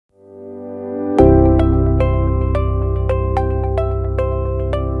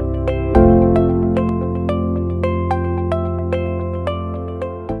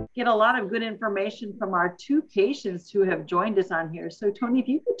a lot of good information from our two patients who have joined us on here. So Tony, if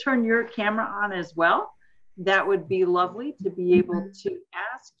you could turn your camera on as well, that would be lovely to be able to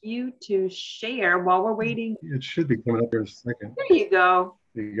ask you to share while we're waiting. It should be coming up here in a second. There you go.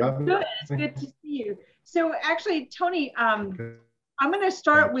 You got me? Good. It's good to see you. So actually, Tony, I'm going to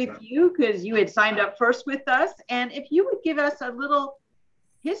start with you because you had signed up first with us. And if you would give us a little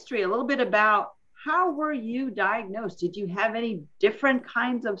history, a little bit about how were you diagnosed? Did you have any different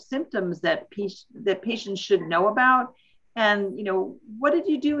kinds of symptoms that patients should know about? And, you know, what did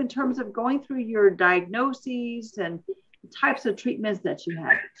you do in terms of going through your diagnoses and the types of treatments that you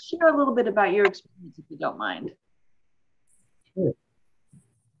had? Share a little bit about your experience, if you don't mind.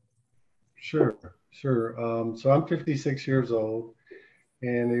 Sure. So I'm 56 years old.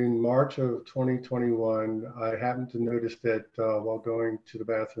 And in March of 2021, I happened to notice that while going to the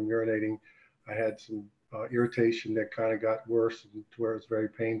bathroom urinating, I had some irritation that kind of got worse to where it was very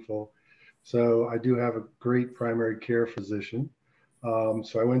painful. So I do have a great primary care physician.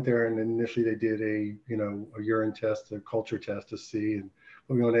 So I went there, and initially they did a urine test, a culture test to see, and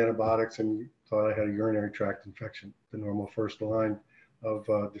put me on antibiotics, and thought I had a urinary tract infection, the normal first line of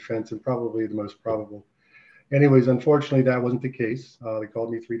defense, and probably the most probable. Anyways, unfortunately, that wasn't the case. They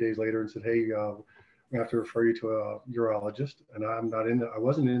called me 3 days later and said, "Hey, we have to refer you to a urologist." And I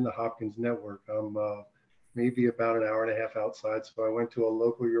wasn't in the Hopkins network. I'm maybe about an hour and a half outside. So I went to a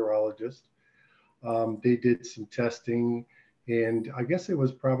local urologist. They did some testing, and I guess it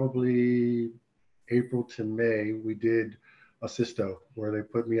was probably April to May. We did a cysto where they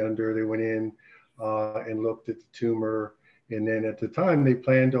put me under. They went in and looked at the tumor. And then at the time, they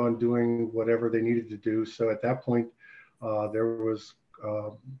planned on doing whatever they needed to do. So at that point, there was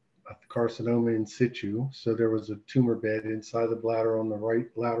a carcinoma in situ. So there was a tumor bed inside the bladder on the right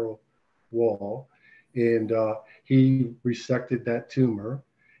lateral wall. And he resected that tumor.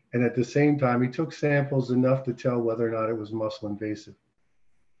 And at the same time, he took samples enough to tell whether or not it was muscle invasive.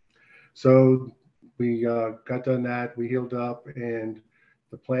 So we got done that, we healed up. And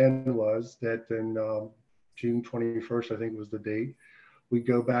the plan was that in June 21st, I think was the date, we'd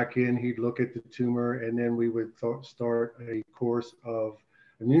go back in, he'd look at the tumor, and then we would start a course of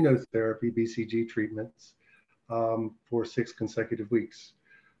immunotherapy, BCG treatments, for 6 consecutive weeks.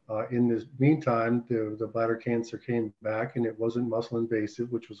 In the meantime, the bladder cancer came back, and it wasn't muscle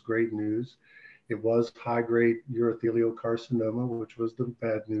invasive, which was great news. It was high-grade urothelial carcinoma, which was the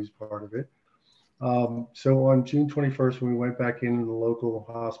bad news part of it. So on June 21st, when we went back in the local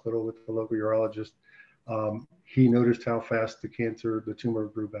hospital with the local urologist, he noticed how fast the tumor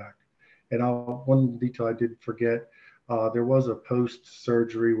grew back. And one detail I did forget, there was a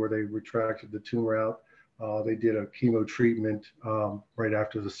post-surgery where they retracted the tumor out. They did a chemo treatment right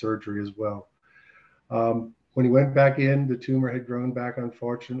after the surgery as well. When he went back in, the tumor had grown back,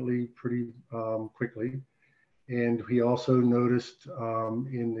 unfortunately, pretty quickly. And he also noticed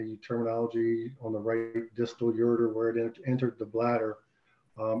in the terminology on the right distal ureter where it entered the bladder,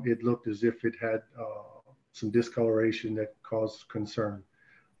 it looked as if it had some discoloration that caused concern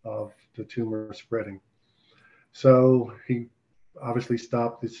of the tumor spreading. So he obviously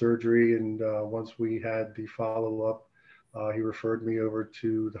stopped the surgery, and once we had the follow-up, he referred me over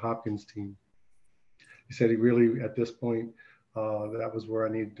to the Hopkins team. He said he really, at this point, that was where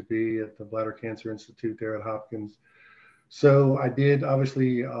I needed to be, at the Bladder Cancer Institute there at Hopkins. So I did,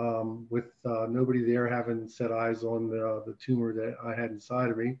 obviously, with nobody there having set eyes on the tumor that I had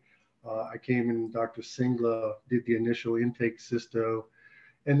inside of me. I came in, Dr. Singla did the initial intake cysto,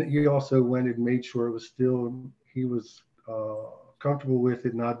 and he also went and made sure it was he was comfortable with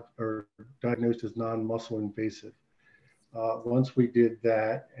it, or diagnosed as non-muscle invasive. Once we did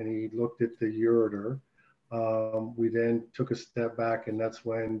that, and he looked at the ureter, we then took a step back, and that's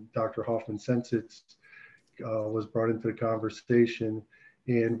when Dr. Hoffman-Sensitz was brought into the conversation,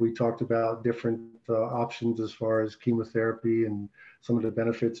 and we talked about different options as far as chemotherapy and some of the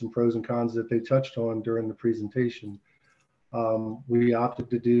benefits and pros and cons that they touched on during the presentation. We opted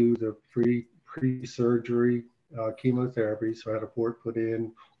to do the pre-surgery chemotherapy, so I had a port put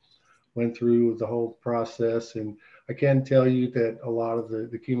in, went through the whole process, and I can tell you that a lot of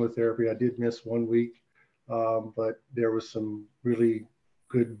the chemotherapy, I did miss 1 week, but there was some really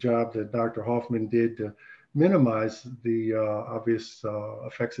good job that Dr. Hoffman did to minimize the obvious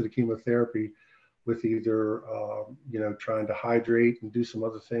effects of the chemotherapy with either, trying to hydrate and do some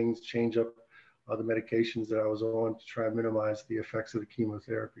other things, change up the medications that I was on to try and minimize the effects of the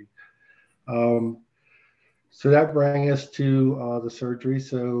chemotherapy. So that brought us to the surgery.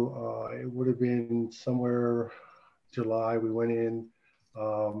 So it would have been somewhere July. We went in.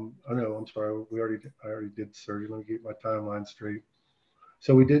 Oh no, I'm sorry. I already did surgery. Let me get my timeline straight.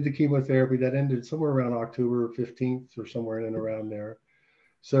 So we did the chemotherapy that ended somewhere around October 15th or somewhere in and around there.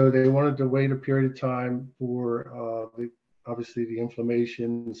 So they wanted to wait a period of time for obviously the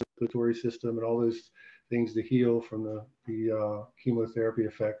inflammation, the circulatory system, and all those things to heal from the chemotherapy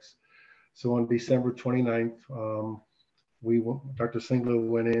effects. So on December 29th, Dr. Singler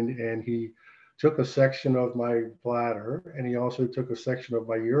went in and he took a section of my bladder, and he also took a section of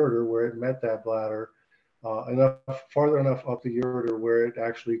my ureter where it met that bladder, farther enough up the ureter where it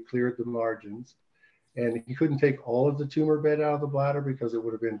actually cleared the margins. And he couldn't take all of the tumor bed out of the bladder because it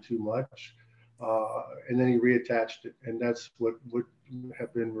would have been too much. And then he reattached it. And that's what would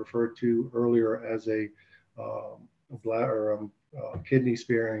have been referred to earlier as a bladder kidney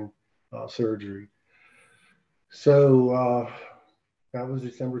sparing surgery. So that was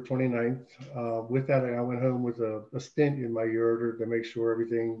December 29th. With that, I went home with a stent in my ureter to make sure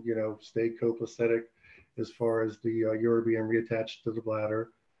everything, stayed copacetic as far as the ureter being reattached to the bladder.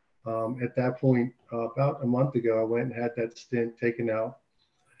 At that point, about a month ago, I went and had that stent taken out.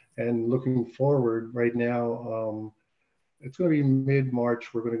 And looking forward right now, it's going to be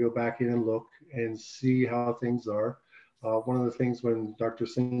mid-March. We're going to go back in and look and see how things are. One of the things when Dr.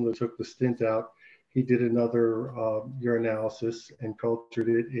 Singler took the stent out, he did another urinalysis and cultured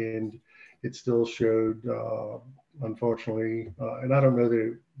it, and it still showed, unfortunately, and I don't know that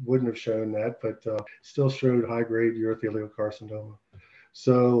it wouldn't have shown that, but still showed high-grade urothelial carcinoma.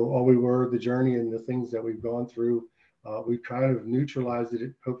 So the journey and the things that we've gone through, we've kind of neutralized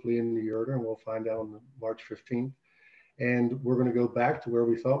it, hopefully in the ureter, and we'll find out on March 15th. And we're going to go back to where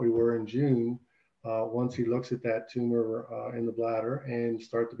we thought we were in June, once he looks at that tumor in the bladder and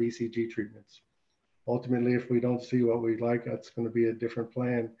start the BCG treatments. Ultimately, if we don't see what we'd like, that's going to be a different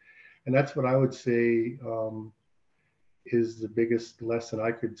plan. And that's what I would say is the biggest lesson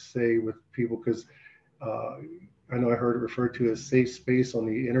I could say with people, because I know I heard it referred to as safe space on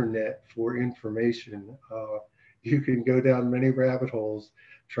the internet for information. You can go down many rabbit holes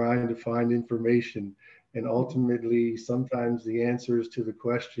trying to find information. And ultimately, sometimes the answers to the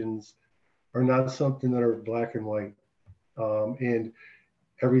questions are not something that are black and white. And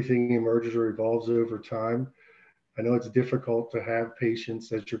everything emerges or evolves over time. I know it's difficult to have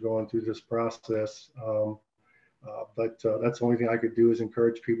patience as you're going through this process, but that's the only thing I could do is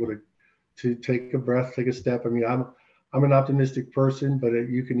encourage people to take a breath, take a step. I mean, I'm an optimistic person, but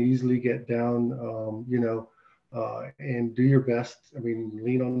you can easily get down, and do your best. I mean,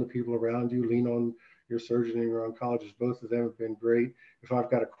 lean on the people around you, lean on your surgeon and your oncologist. Both of them have been great. If I've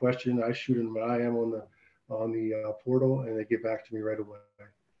got a question, I shoot them an IM on the portal, and they get back to me right away.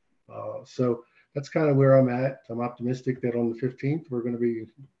 So that's kind of where I'm at. I'm optimistic that on the 15th, we're going to be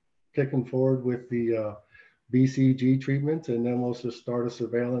kicking forward with the BCG treatment, and then we'll just start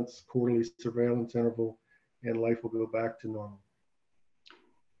a quarterly surveillance interval, and life will go back to normal.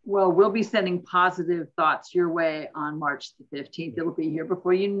 Well, we'll be sending positive thoughts your way on March the 15th. It'll be here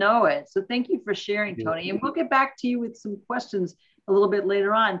before you know it. So thank you for sharing, Tony. And we'll get back to you with some questions a little bit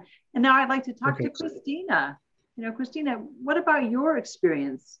later on. And now I'd like to talk to Christina. Christina, what about your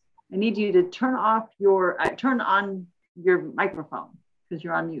experience? I need you to turn on your microphone because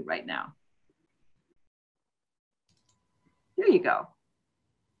you're on mute right now. There you go.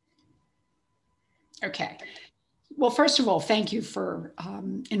 Okay. Well, first of all, thank you for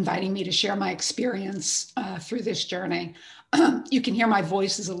inviting me to share my experience through this journey. You can hear my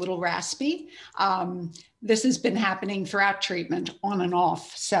voice is a little raspy. This has been happening throughout treatment, on and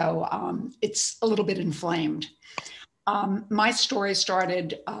off, so it's a little bit inflamed. My story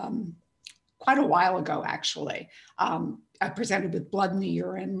started quite a while ago, actually. I presented with blood in the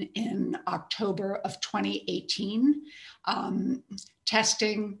urine in October of 2018.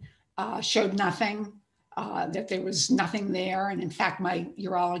 Testing showed nothing, that there was nothing there. And in fact, my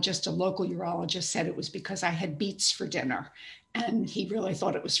urologist, a local urologist, said it was because I had beets for dinner. And he really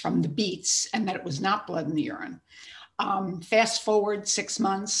thought it was from the beets and that it was not blood in the urine. Fast forward 6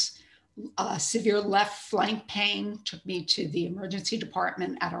 months, severe left flank pain took me to the emergency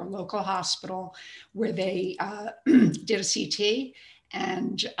department at our local hospital, where they did a CT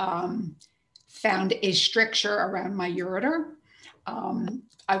and found a stricture around my ureter.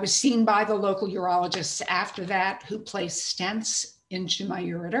 I was seen by the local urologists after that, who placed stents into my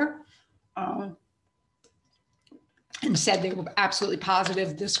ureter and said they were absolutely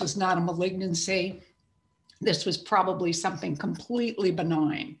positive this was not a malignancy. This was probably something completely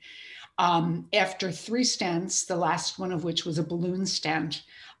benign. After 3 stents, the last one of which was a balloon stent,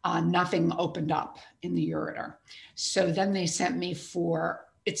 nothing opened up in the ureter. So then they sent me for,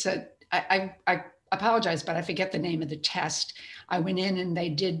 I apologize, but I forget the name of the test. I went in and they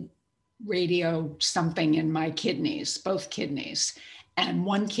did radio something in my kidneys, both kidneys. And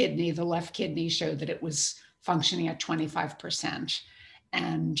one kidney, the left kidney, showed that it was functioning at 25%,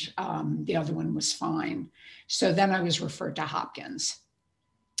 and the other one was fine. So then I was referred to Hopkins.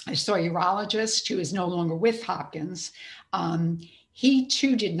 I saw a urologist who is no longer with Hopkins. He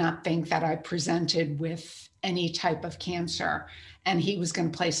too did not think that I presented with any type of cancer, and he was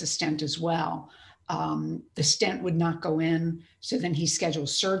going to place a stent as well. The stent would not go in, so then he scheduled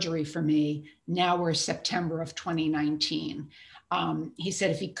surgery for me. Now we're September of 2019. He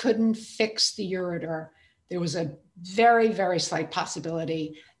said if he couldn't fix the ureter, there was a very, very slight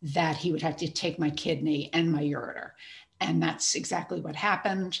possibility that he would have to take my kidney and my ureter. And that's exactly what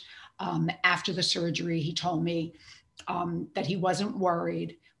happened. After the surgery, he told me that he wasn't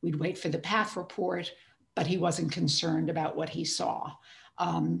worried. We'd wait for the path report, but he wasn't concerned about what he saw.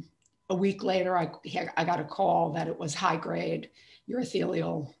 A week later, I got a call that it was high-grade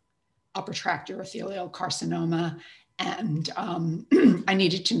urothelial, upper tract urothelial carcinoma, and I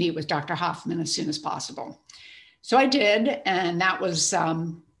needed to meet with Dr. Hoffman as soon as possible. So I did, and that was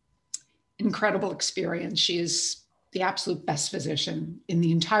incredible experience. She is the absolute best physician in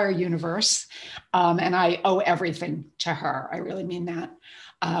the entire universe, and I owe everything to her. I really mean that.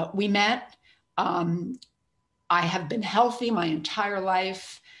 We met. I have been healthy my entire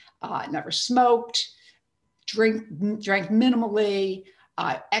life. Never smoked, drank minimally,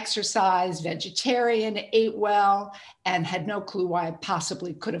 exercised, vegetarian, ate well, and had no clue why I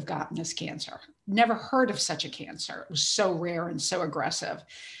possibly could have gotten this cancer. Never heard of such a cancer. It was so rare and so aggressive.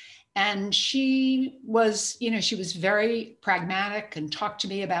 And she was, she was very pragmatic and talked to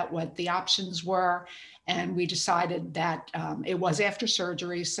me about what the options were. And we decided that it was after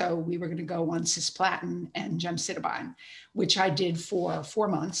surgery, so we were going to go on cisplatin and gemcitabine, which I did for 4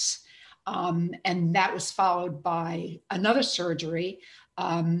 months. And that was followed by another surgery,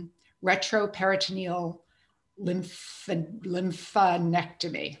 retroperitoneal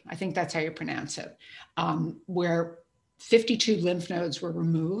lymphadenectomy. I think that's how you pronounce it, where 52 lymph nodes were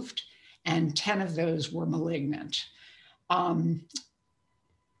removed and 10 of those were malignant.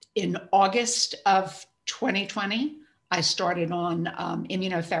 In August of 2020, I started on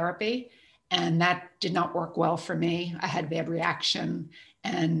immunotherapy, and that did not work well for me. I had a bad reaction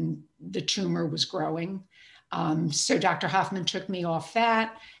and the tumor was growing. So Dr. Hoffman took me off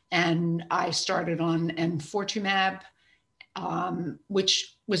that, and I started on enfortumab,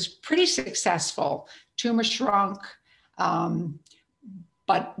 which was pretty successful. Tumor shrunk,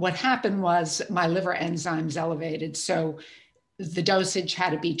 but what happened was my liver enzymes elevated, so the dosage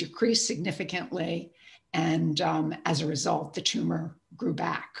had to be decreased significantly, and as a result, the tumor grew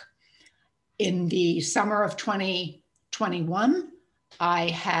back. In the summer of 2021, I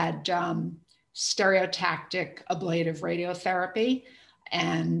had stereotactic ablative radiotherapy,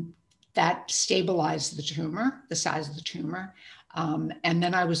 and that stabilized the tumor, the size of the tumor. And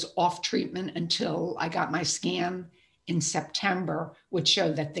then I was off treatment until I got my scan in September, which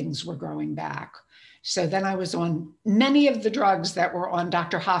showed that things were growing back. So then I was on many of the drugs that were on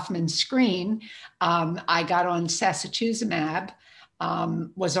Dr. Hoffman's screen. I got on sacituzumab,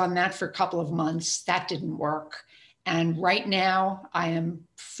 was on that for a couple of months. That didn't work. And right now I am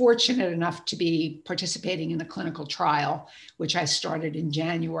fortunate enough to be participating in a clinical trial, which I started in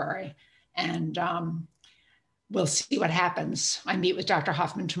January. And we'll see what happens. I meet with Dr.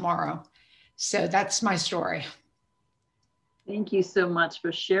 Hoffman tomorrow. So that's my story. Thank you so much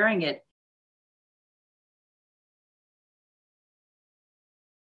for sharing it.